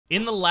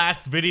In the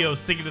last video,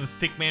 Sticking to the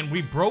Stickman,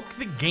 we broke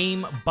the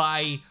game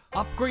by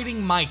upgrading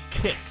my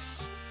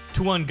kicks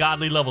to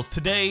ungodly levels.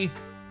 Today,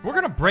 we're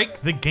gonna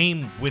break the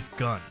game with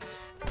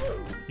guns.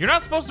 You're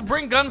not supposed to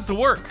bring guns to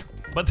work,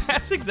 but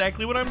that's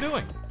exactly what I'm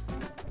doing.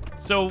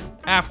 So,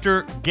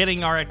 after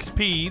getting our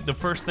XP, the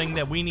first thing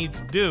that we need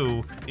to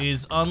do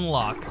is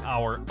unlock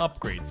our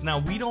upgrades. Now,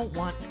 we don't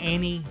want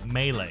any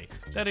melee.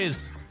 That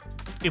is,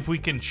 if we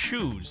can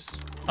choose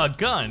a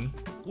gun,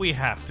 we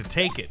have to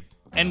take it.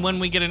 And when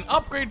we get an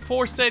upgrade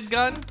for said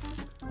gun,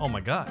 oh my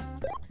god,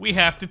 we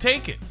have to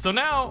take it. So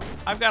now,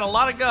 I've got a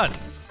lot of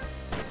guns.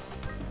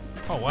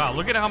 Oh wow,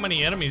 look at how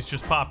many enemies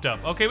just popped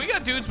up. Okay, we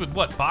got dudes with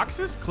what,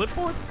 boxes?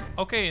 Clipboards?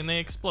 Okay, and they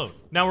explode.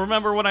 Now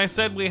remember when I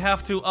said we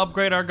have to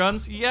upgrade our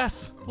guns?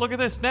 Yes, look at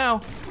this now.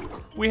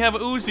 We have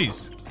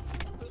Uzis.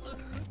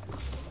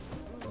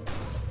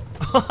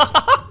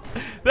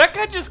 That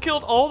guy just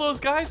killed all those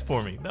guys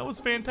for me. That was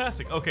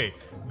fantastic. Okay,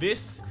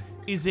 this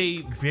is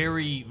a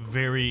very,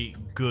 very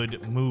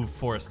good move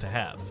for us to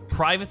have.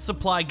 Private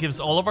Supply gives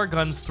all of our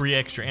guns 3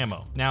 extra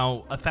ammo.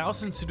 Now,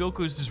 1,000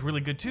 Sudokus is really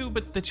good too,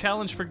 but the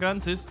challenge for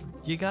guns is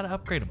you gotta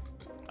upgrade them.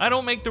 I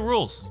don't make the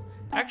rules.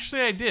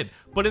 Actually, I did.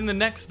 But in the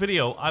next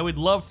video, I would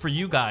love for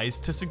you guys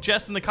to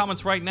suggest in the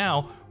comments right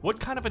now what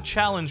kind of a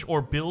challenge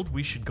or build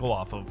we should go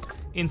off of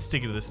in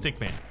Sticking to the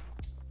Stickman.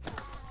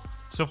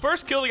 So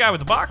first, kill the guy with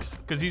the box,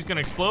 because he's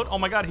gonna explode. Oh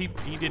my god, he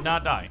did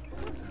not die.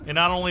 And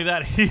not only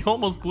that, he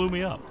almost blew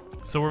me up.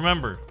 So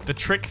remember, the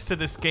tricks to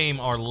this game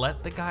are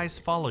let the guys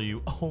follow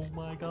you. Oh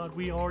my god,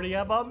 we already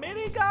have a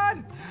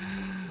minigun!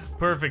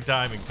 Perfect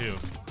timing too.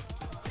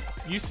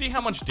 You see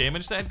how much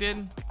damage that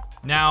did?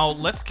 Now,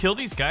 let's kill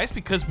these guys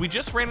because we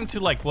just ran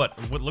into like what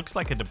looks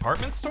like a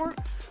department store?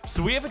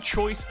 So we have a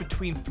choice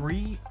between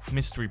 3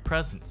 mystery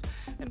presents.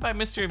 And by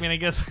mystery, I mean, I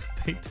guess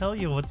they tell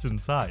you what's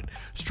inside.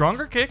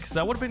 Stronger kicks,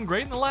 that would have been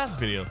great in the last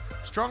video.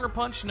 Stronger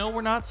punch, no,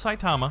 we're not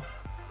Saitama.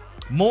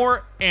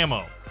 More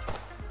ammo,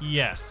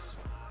 yes.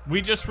 We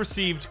just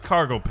received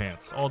cargo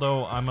pants,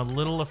 although I'm a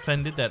little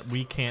offended that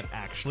we can't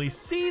actually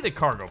see the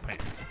cargo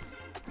pants.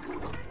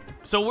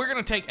 So we're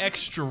gonna take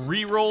extra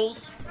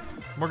rerolls.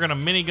 We're gonna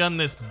minigun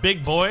this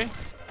big boy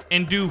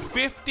and do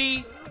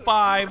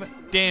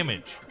 55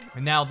 damage.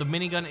 And now the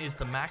minigun is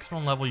the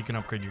maximum level you can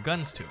upgrade your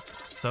guns to.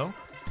 So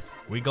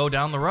we go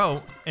down the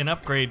row and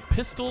upgrade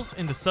pistols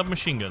into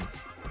submachine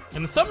guns.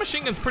 And the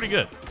submachine gun's pretty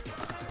good.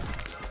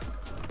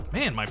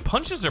 Man, my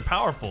punches are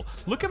powerful.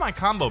 Look at my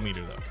combo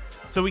meter though.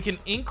 So we can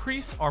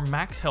increase our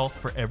max health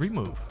for every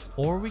move,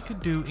 or we could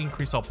do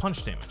increase all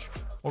punch damage,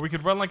 or we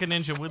could run like a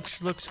ninja,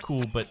 which looks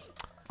cool, but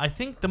I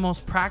think the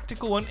most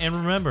practical one, and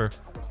remember,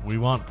 we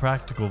want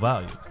practical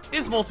value,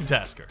 is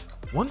multitasker.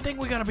 One thing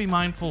we gotta be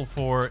mindful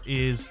for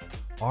is,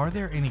 are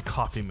there any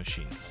coffee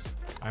machines?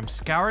 I'm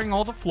scouring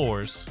all the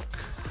floors.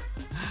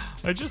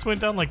 I just went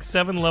down like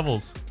 7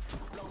 levels.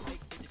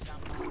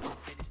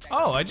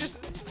 Oh, I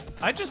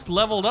just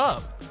leveled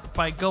up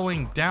by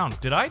going down.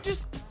 Did I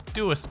just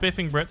do a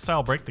spiffing Brett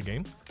style break the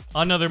game?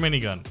 Another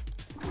minigun.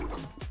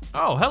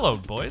 Oh, hello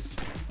boys.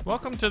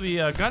 Welcome to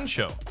the gun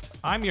show.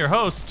 I'm your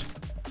host.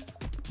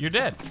 You're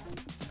dead.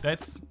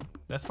 That's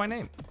my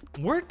name.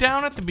 We're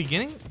down at the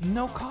beginning.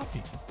 No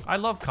coffee. I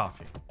love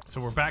coffee.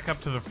 So we're back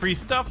up to the free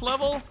stuff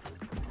level.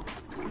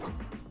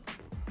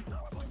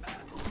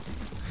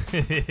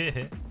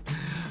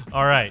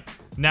 All right.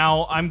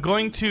 Now, I'm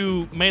going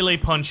to melee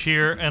punch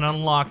here and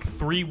unlock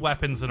 3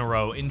 weapons in a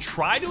row and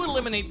try to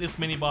eliminate this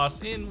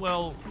mini-boss in,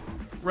 well,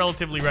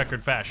 relatively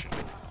record fashion.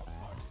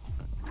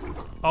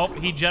 Oh,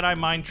 he Jedi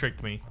mind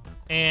tricked me.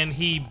 And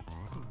he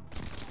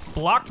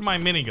blocked my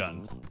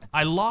minigun.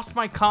 I lost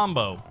my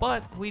combo,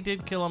 but we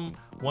did kill him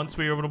once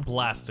we were able to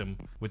blast him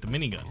with the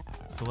minigun.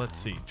 So let's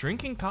see.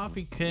 Drinking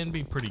coffee can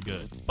be pretty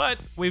good, but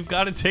we've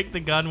got to take the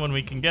gun when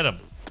we can get him.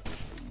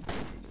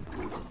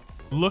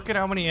 Look at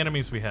how many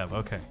enemies we have.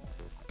 Okay.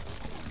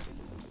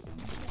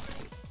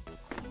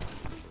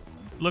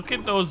 Look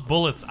at those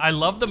bullets. I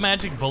love the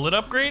magic bullet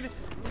upgrade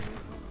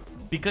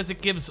because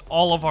it gives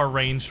all of our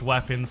ranged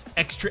weapons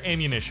extra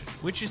ammunition,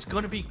 which is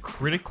going to be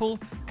critical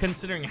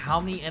considering how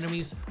many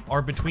enemies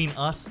are between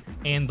us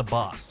and the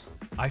boss.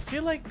 I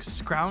feel like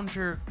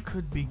Scrounger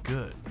could be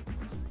good.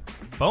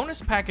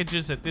 Bonus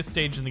packages at this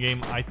stage in the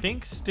game, I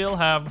think, still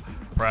have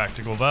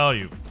practical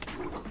value.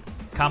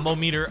 Combo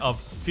meter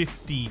of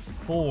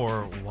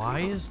 54. Why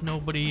is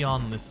nobody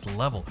on this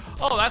level?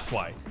 Oh, that's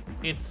why.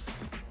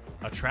 It's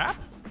a trap?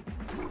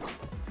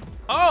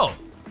 Oh!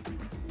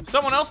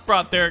 Someone else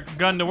brought their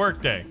gun to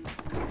work day.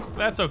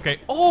 That's okay.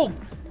 Oh!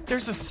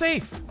 There's a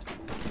safe!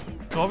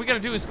 So all we gotta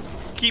do is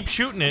keep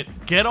shooting it,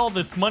 get all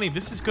this money.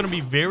 This is gonna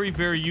be very,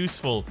 very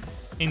useful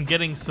in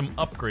getting some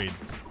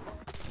upgrades.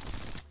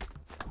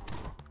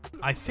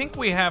 I think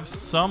we have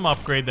some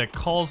upgrade that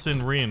calls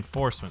in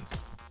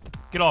reinforcements.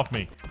 Get off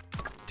me.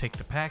 Take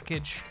the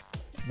package.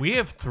 We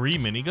have 3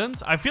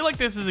 miniguns? I feel like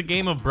this is a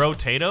game of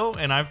Bro-tato,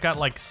 and I've got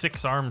like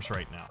 6 arms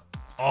right now.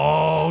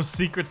 Oh,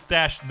 secret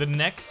stash. The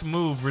next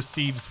move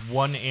receives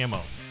 1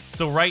 ammo.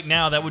 So right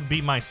now, that would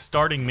be my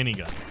starting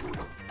minigun.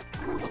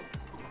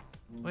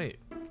 Wait.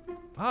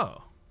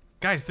 Oh.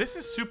 Guys, this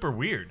is super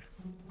weird.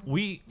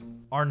 We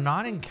are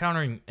not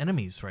encountering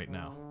enemies right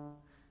now.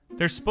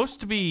 There's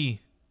supposed to be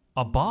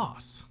a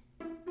boss.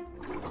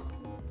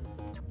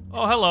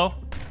 Oh, hello.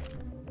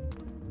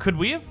 Could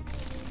we have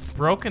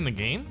broken the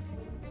game?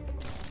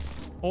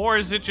 Or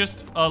is it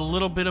just a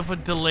little bit of a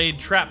delayed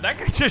trap? That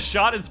guy just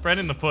shot his friend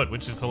in the foot,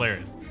 which is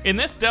hilarious. In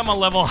this demo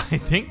level, I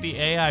think the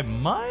AI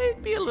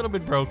might be a little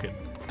bit broken.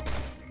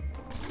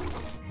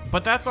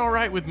 But that's all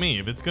right with me.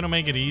 If it's gonna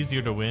make it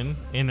easier to win,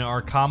 and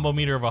our combo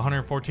meter of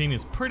 114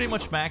 is pretty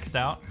much maxed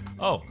out.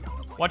 Oh,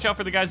 watch out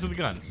for the guys with the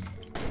guns.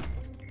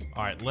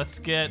 All right, let's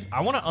get, I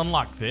wanna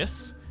unlock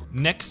this.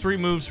 Next 3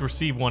 moves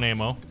receive 1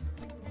 ammo.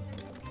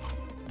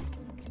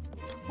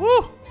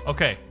 Woo!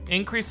 Okay,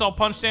 increase all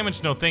punch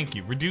damage, no thank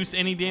you. Reduce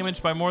any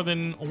damage by more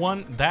than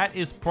 1. That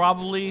is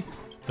probably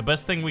the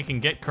best thing we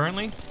can get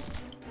currently.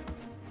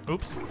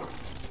 Oops,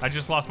 I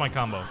just lost my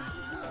combo.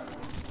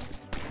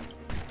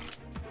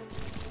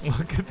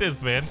 Look at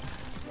this, man.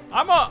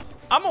 I'm a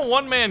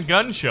one-man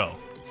gun show.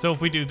 So if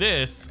we do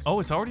this, oh,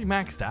 it's already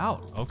maxed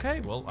out.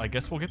 Okay, well, I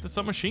guess we'll get the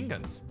submachine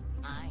guns.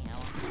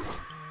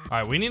 All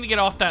right, we need to get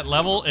off that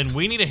level, and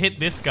we need to hit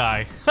this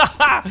guy.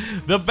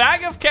 The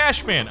bag of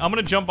cash, man. I'm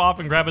gonna jump off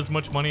and grab as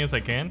much money as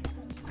I can.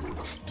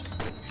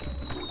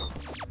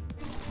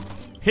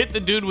 Hit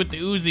the dude with the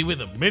Uzi with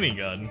a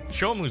minigun.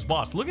 Show him who's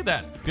boss. Look at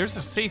that. There's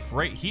a safe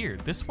right here.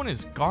 This one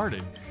is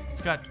guarded.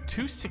 It's got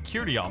 2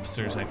 security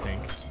officers, I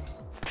think.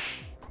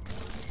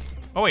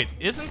 Oh wait,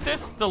 isn't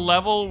this the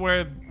level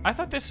where... I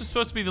thought this was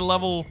supposed to be the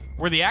level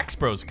where the Axe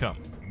Bros come.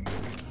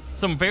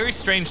 Some very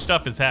strange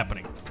stuff is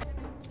happening.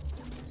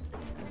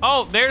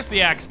 Oh, there's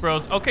the Axe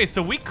Bros. Okay,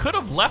 so we could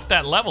have left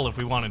that level if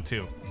we wanted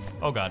to.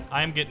 Oh god,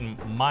 I am getting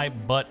my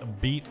butt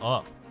beat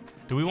up.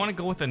 Do we want to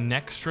go with an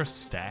extra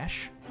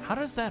stash? How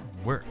does that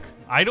work?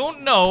 I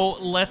don't know.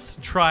 Let's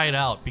try it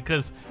out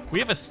because we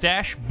have a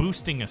stash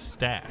boosting a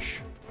stash.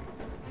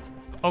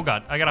 Oh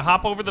god, I gotta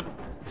hop over the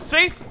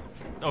safe.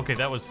 Okay,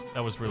 that was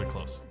really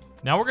close.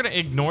 Now we're gonna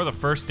ignore the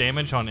first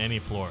damage on any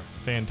floor.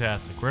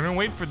 Fantastic. We're gonna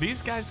wait for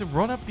these guys to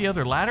run up the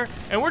other ladder,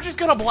 and we're just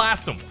gonna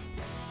blast them.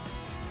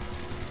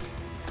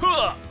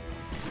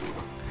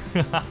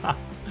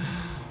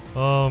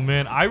 Oh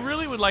man, I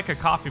really would like a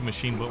coffee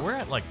machine, but we're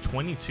at like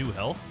 22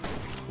 health,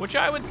 which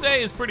I would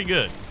say is pretty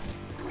good.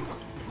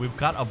 We've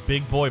got a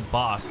big boy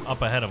boss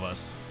up ahead of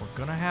us. We're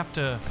gonna have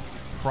to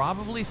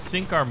probably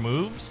sync our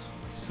moves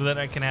so that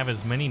I can have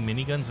as many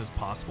miniguns as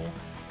possible.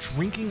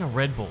 Drinking a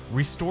Red Bull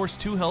restores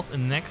 2 health,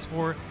 and the next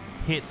 4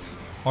 hits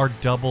are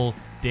double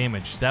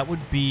damage. That would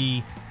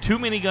be 2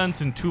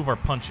 miniguns and 2 of our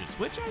punches,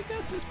 which I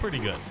guess is pretty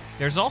good.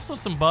 There's also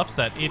some buffs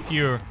that if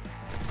you're...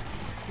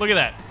 Look at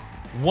that.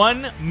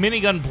 1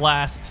 minigun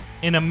blast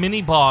and a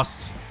mini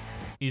boss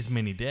is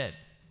mini dead.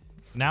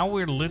 Now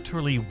we're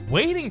literally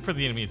waiting for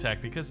the enemy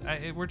attack because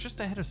we're just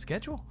ahead of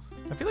schedule.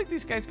 I feel like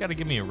these guys got to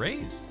give me a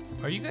raise.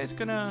 Are you guys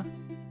gonna...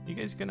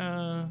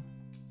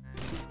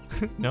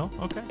 No?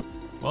 Okay.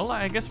 Well,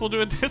 I guess we'll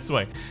do it this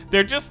way.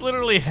 They're just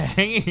literally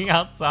hanging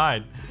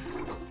outside.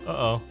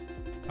 Uh-oh. All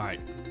right,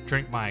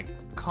 drink my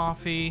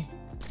coffee.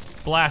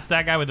 Blast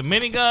that guy with a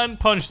minigun.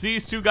 Punch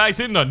these 2 guys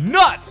in the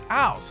nuts.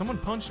 Ow, someone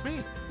punched me.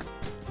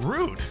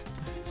 Rude.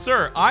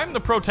 Sir, I'm the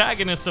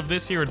protagonist of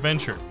this here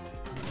adventure.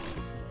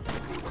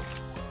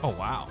 Oh,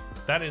 wow.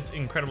 That is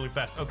incredibly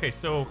fast. Okay,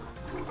 so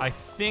I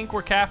think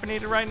we're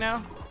caffeinated right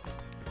now.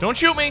 Don't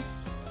shoot me.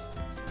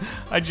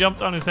 I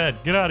jumped on his head.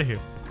 Get out of here.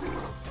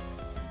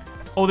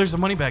 Oh, there's a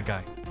money bag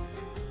guy.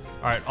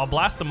 All right, I'll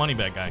blast the money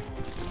bag guy.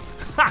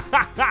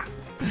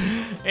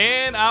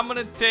 And I'm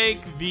gonna take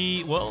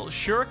the, well,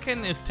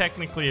 shuriken is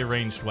technically a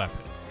ranged weapon,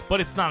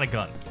 but it's not a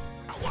gun.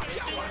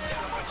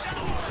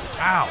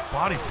 Ow,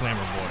 body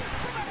slammer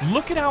boy.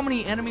 Look at how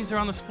many enemies are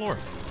on this floor.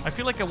 I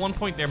feel like at one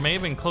point there may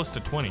have been close to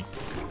 20.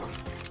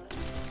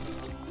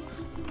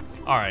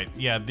 All right,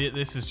 yeah,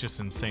 this is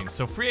just insane.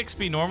 So free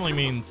XP normally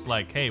means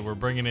like, hey, we're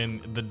bringing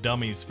in the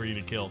dummies for you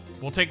to kill.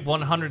 We'll take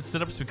 100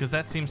 sit-ups because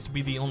that seems to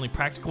be the only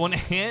practical one.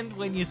 And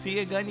when you see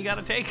a gun, you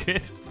gotta take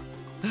it.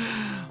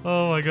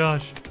 Oh my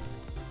gosh.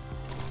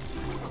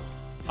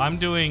 I'm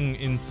doing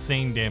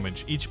insane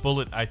damage. Each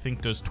bullet, I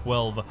think, does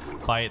 12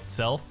 by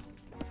itself.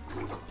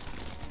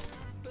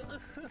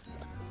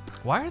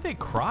 Why are they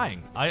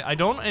crying? I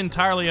don't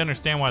entirely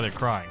understand why they're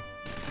crying.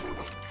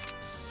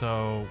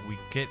 So we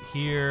get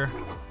here.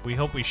 We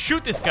hope we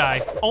shoot this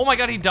guy. Oh my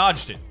god, he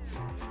dodged it.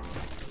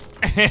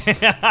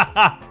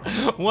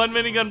 1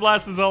 minigun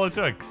blast is all it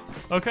took.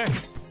 Okay,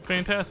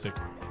 fantastic.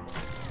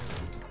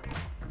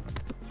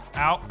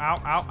 Ow,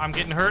 ow, ow. I'm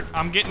getting hurt.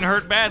 I'm getting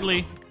hurt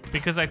badly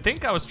because I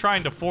think I was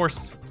trying to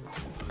force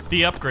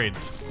the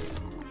upgrades.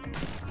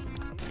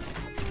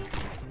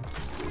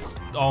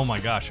 Oh my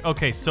gosh.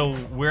 Okay, so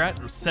we're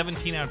at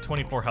 17 out of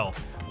 24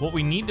 health. What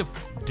we need to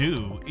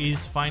do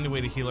is find a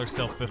way to heal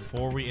ourselves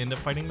before we end up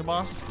fighting the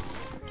boss.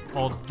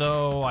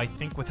 Although I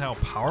think with how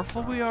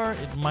powerful we are,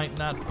 it might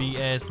not be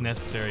as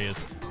necessary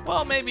as,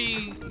 well,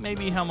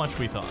 maybe how much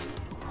we thought.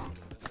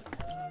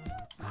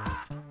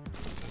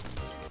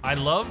 I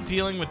love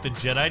dealing with the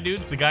Jedi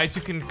dudes, the guys who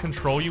can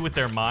control you with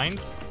their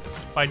mind.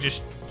 by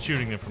just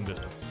shooting them from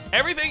distance.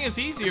 Everything is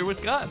easier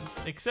with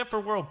guns, except for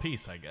world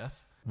peace, I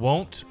guess.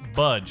 Won't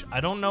budge. I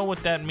don't know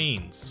what that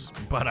means,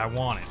 but I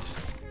want it.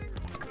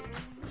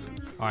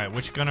 All right,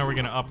 which gun are we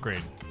gonna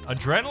upgrade?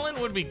 Adrenaline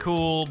would be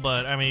cool,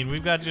 but I mean,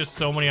 we've got just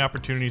so many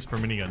opportunities for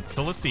miniguns.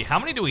 So let's see, how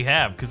many do we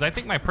have? Because I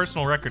think my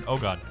personal record, oh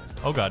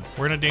God,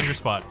 we're in a danger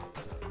spot.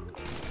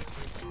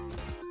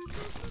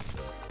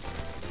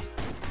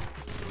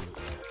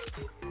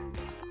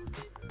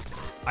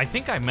 I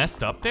think I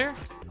messed up there,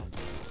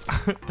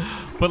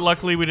 but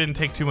luckily we didn't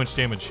take too much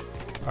damage.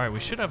 All right, we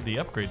should have the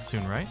upgrade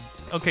soon, right?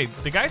 Okay,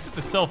 the guys with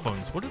the cell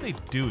phones, what do they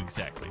do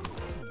exactly?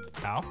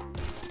 Ow.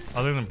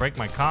 Other than break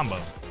my combo.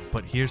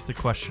 But here's the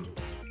question.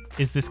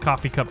 Is this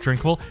coffee cup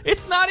drinkable?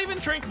 It's not even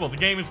drinkable. The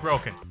game is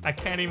broken. I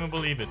can't even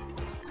believe it.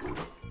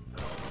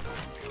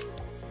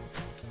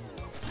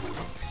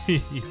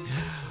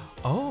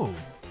 Oh.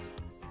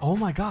 Oh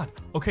my God.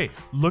 Okay,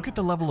 look at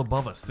the level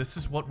above us. This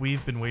is what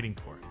we've been waiting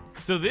for.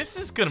 So this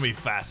is gonna be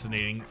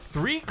fascinating.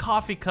 3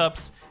 coffee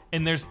cups,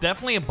 and there's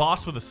definitely a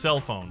boss with a cell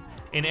phone.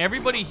 And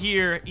everybody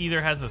here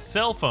either has a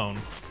cell phone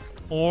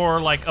or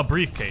like a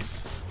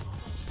briefcase.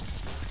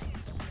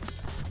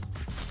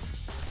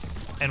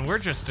 And we're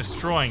just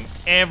destroying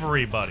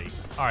everybody.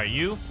 All right,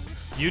 you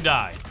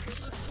die.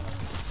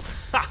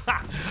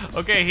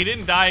 Okay, he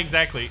didn't die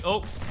exactly.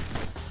 Oh,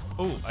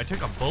 I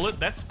took a bullet.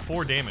 That's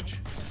 4 damage.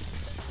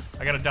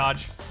 I gotta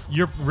dodge.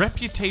 Your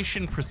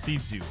reputation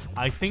precedes you.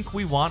 I think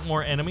we want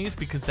more enemies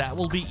because that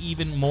will be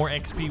even more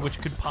XP,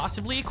 which could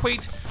possibly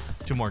equate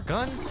to more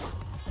guns,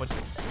 but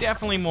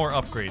definitely more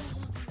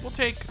upgrades. We'll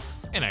take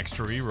an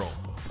extra reroll.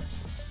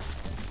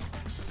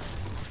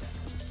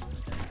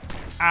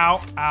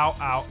 Ow, ow,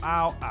 ow,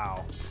 ow,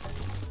 ow.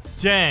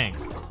 Dang.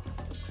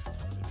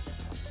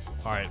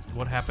 All right,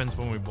 what happens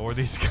when we bore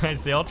these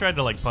guys? They all tried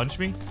to like punch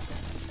me.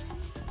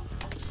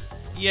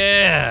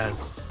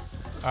 Yes.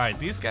 All right,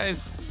 these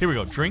guys, here we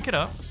go, drink it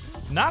up.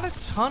 Not a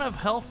ton of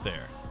health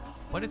there,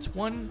 but it's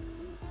 1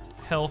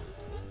 health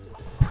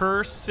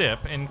per sip,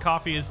 and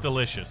coffee is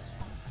delicious.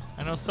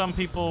 I know some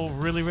people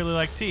really, really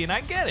like tea, and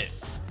I get it.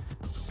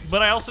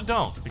 But I also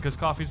don't, because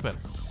coffee's better.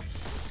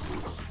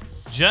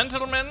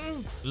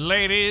 Gentlemen,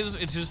 ladies,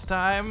 it is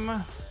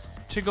time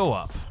to go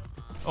up.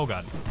 Oh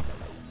God.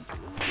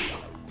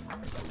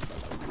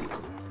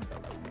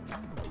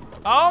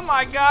 Oh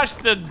my gosh,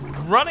 the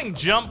running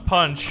jump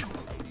punch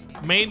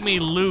made me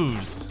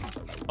lose.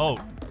 Oh,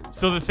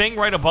 so the thing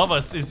right above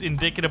us is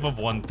indicative of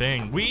one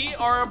thing. We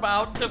are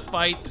about to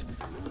fight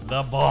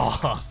the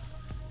boss.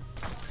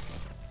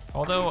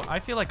 Although, I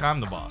feel like I'm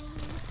the boss.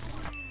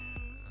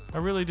 I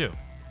really do.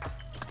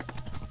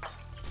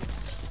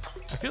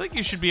 I feel like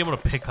you should be able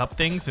to pick up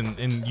things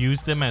and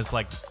use them as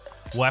like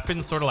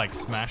weapons, sort of like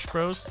Smash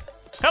Bros.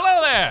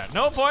 Hello there!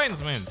 No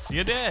points,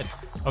 you did.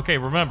 Okay,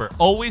 remember,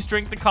 always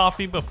drink the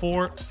coffee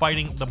before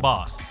fighting the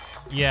boss.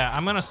 Yeah,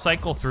 I'm gonna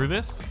cycle through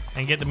this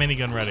and get the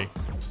minigun ready.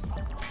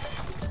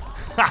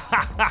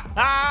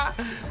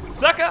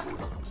 Sucker!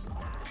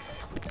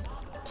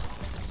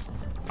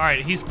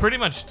 Alright, he's pretty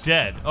much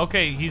dead.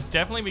 Okay, he's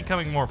definitely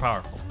becoming more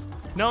powerful.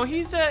 No,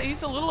 he's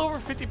a little over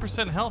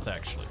 50% health,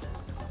 actually.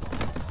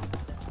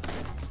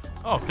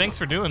 Oh, thanks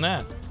for doing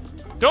that.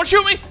 Don't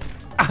shoot me!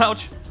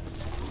 Ouch.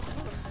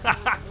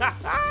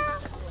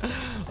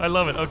 I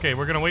love it. Okay,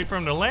 we're gonna wait for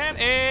him to land,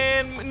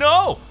 and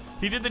no!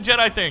 He did the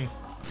Jedi thing.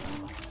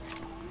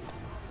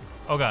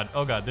 Oh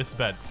God, this is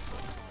bad.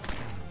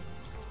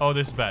 Oh,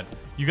 this is bad.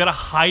 You gotta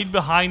hide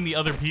behind the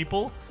other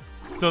people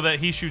so that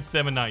he shoots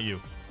them and not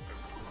you.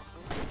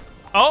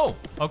 Oh,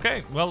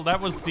 okay. Well, that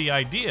was the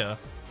idea.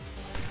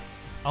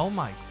 Oh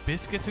my,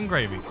 biscuits and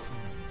gravy.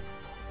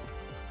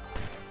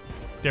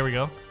 There we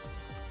go.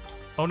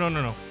 Oh,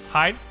 no.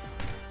 Hide.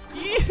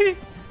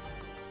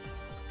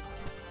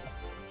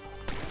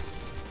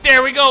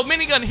 There we go,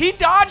 minigun. He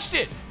dodged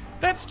it.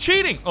 That's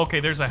cheating. Okay,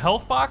 there's a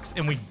health box,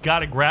 and we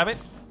gotta grab it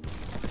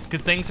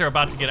because things are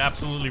about to get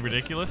absolutely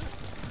ridiculous.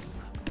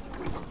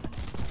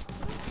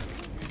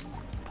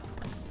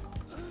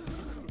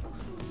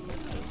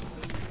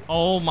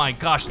 Oh my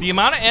gosh, the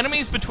amount of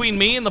enemies between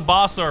me and the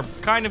boss are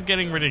kind of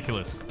getting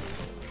ridiculous.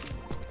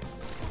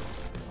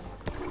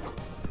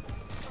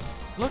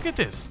 Look at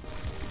this.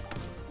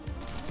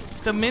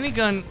 The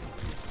minigun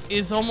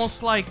is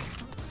almost like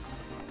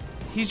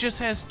he just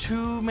has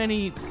too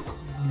many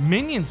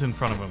minions in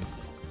front of him.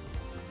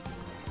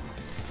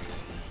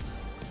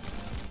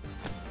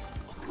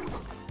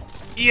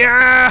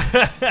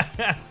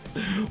 Yes!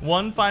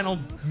 One final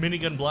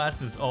minigun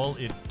blast is all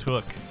it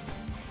took.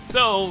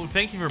 So,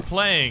 thank you for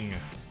playing.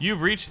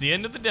 You've reached the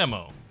end of the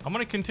demo. I'm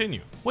gonna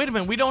continue. Wait a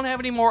minute, we don't have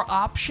any more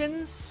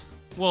options?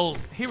 Well,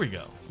 here we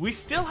go. We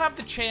still have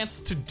the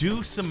chance to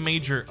do some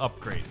major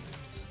upgrades.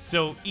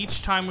 So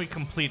each time we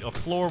complete a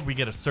floor, we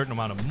get a certain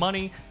amount of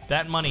money.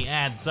 That money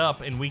adds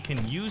up, and we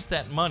can use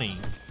that money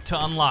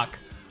to unlock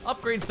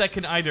upgrades that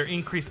can either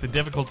increase the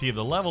difficulty of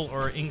the level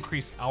or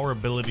increase our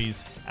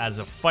abilities as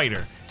a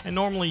fighter. And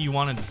normally you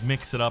want to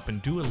mix it up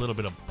and do a little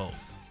bit of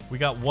both. We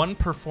got one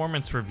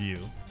performance review.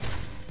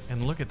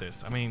 And look at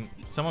this. I mean,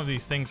 some of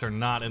these things are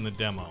not in the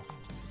demo.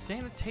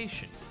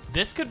 Sanitation.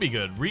 This could be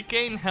good.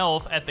 Regain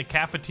health at the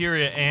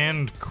cafeteria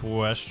and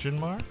question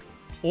mark?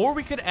 Or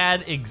we could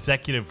add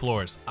executive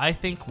floors. I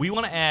think we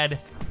want to add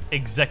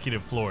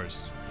executive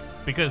floors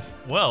because,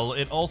 well,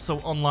 it also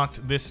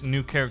unlocked this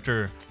new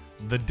character,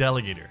 the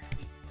Delegator.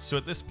 So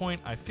at this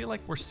point, I feel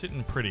like we're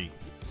sitting pretty.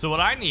 So what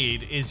I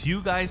need is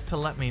you guys to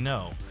let me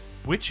know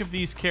which of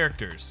these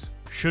characters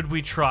should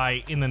we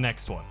try in the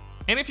next one.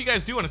 And if you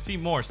guys do want to see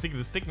more Sticky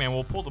the Stickman,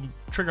 we'll pull the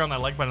trigger on that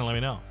like button and let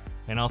me know.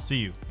 And I'll see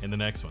you in the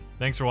next one.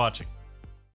 Thanks for watching.